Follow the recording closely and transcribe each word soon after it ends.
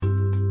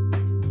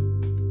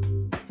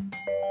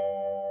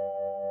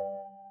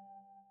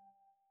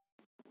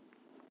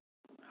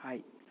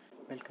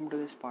welcome to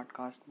this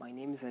podcast. My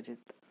name is Ajit,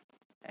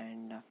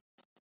 and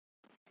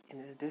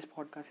this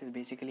podcast is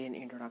basically an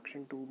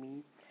introduction to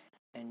me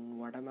and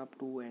what I'm up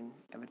to and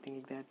everything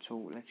like that.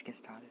 So let's get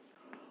started.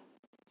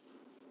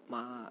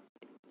 My,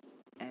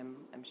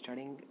 I'm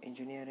studying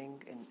engineering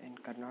in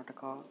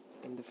Karnataka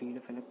in the field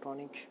of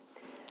electronics,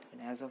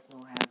 and as of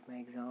now, I have my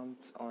exams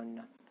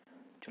on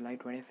July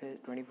 25th,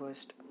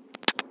 21st,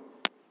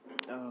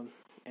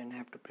 and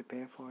have to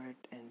prepare for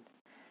it. And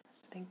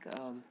I think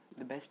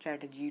the best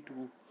strategy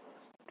to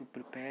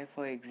prepare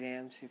for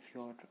exams if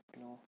you're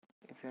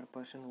a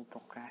person who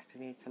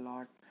procrastinates a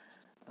lot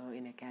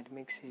in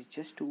academics is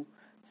just to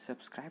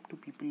subscribe to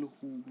people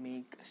who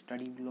make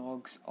study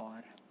vlogs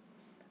or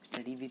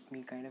study with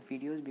me kind of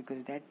videos,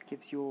 because that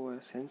gives you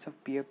a sense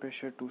of peer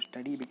pressure to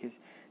study, because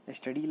they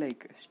study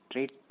like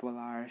straight 12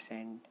 hours,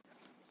 and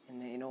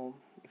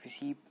if you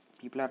see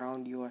people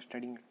around you are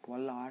studying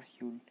 12 hours,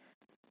 you'll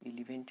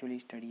eventually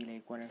study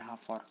like 1.5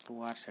 or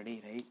 2 hours a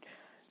day, right?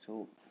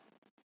 So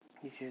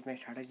this is my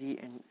strategy,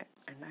 and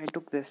I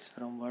took this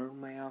from Varun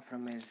Maya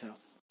from his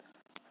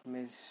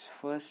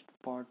first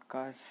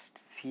podcast,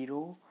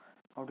 Zero,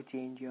 how to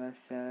change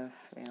yourself,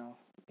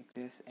 like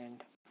this.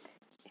 And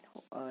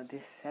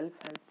this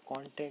self-help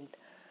content,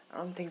 I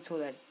don't think so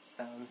that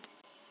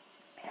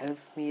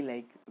helps me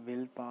like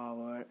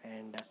willpower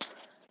and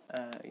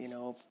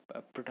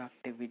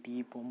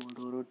productivity,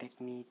 Pomodoro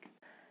technique.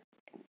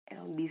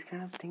 These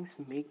kind of things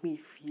make me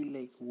feel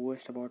like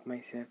worst about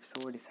myself,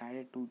 so I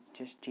decided to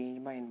just change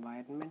my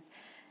environment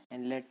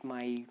and let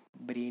my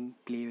brain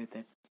play with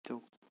it.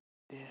 So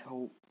this is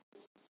how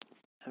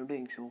I'm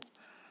doing. So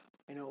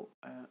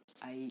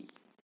I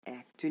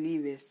actually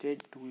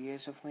wasted 2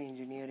 years of my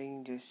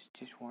engineering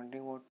just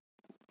wondering what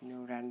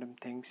random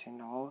things, and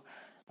now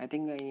I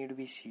think I need to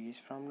be serious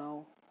from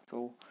now.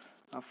 So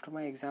after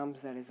my exams,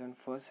 that is on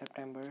 1st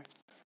September,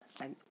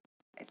 and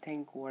I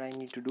think what I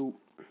need to do.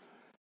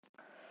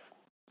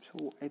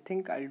 So I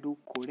think I'll do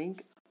coding.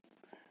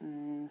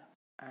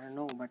 I don't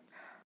know, but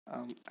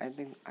I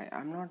think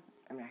I'm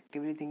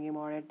actively thinking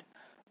about it,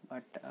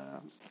 but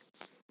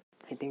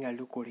I think I'll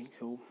do coding.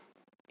 So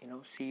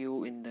see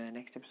you in the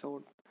next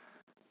episode.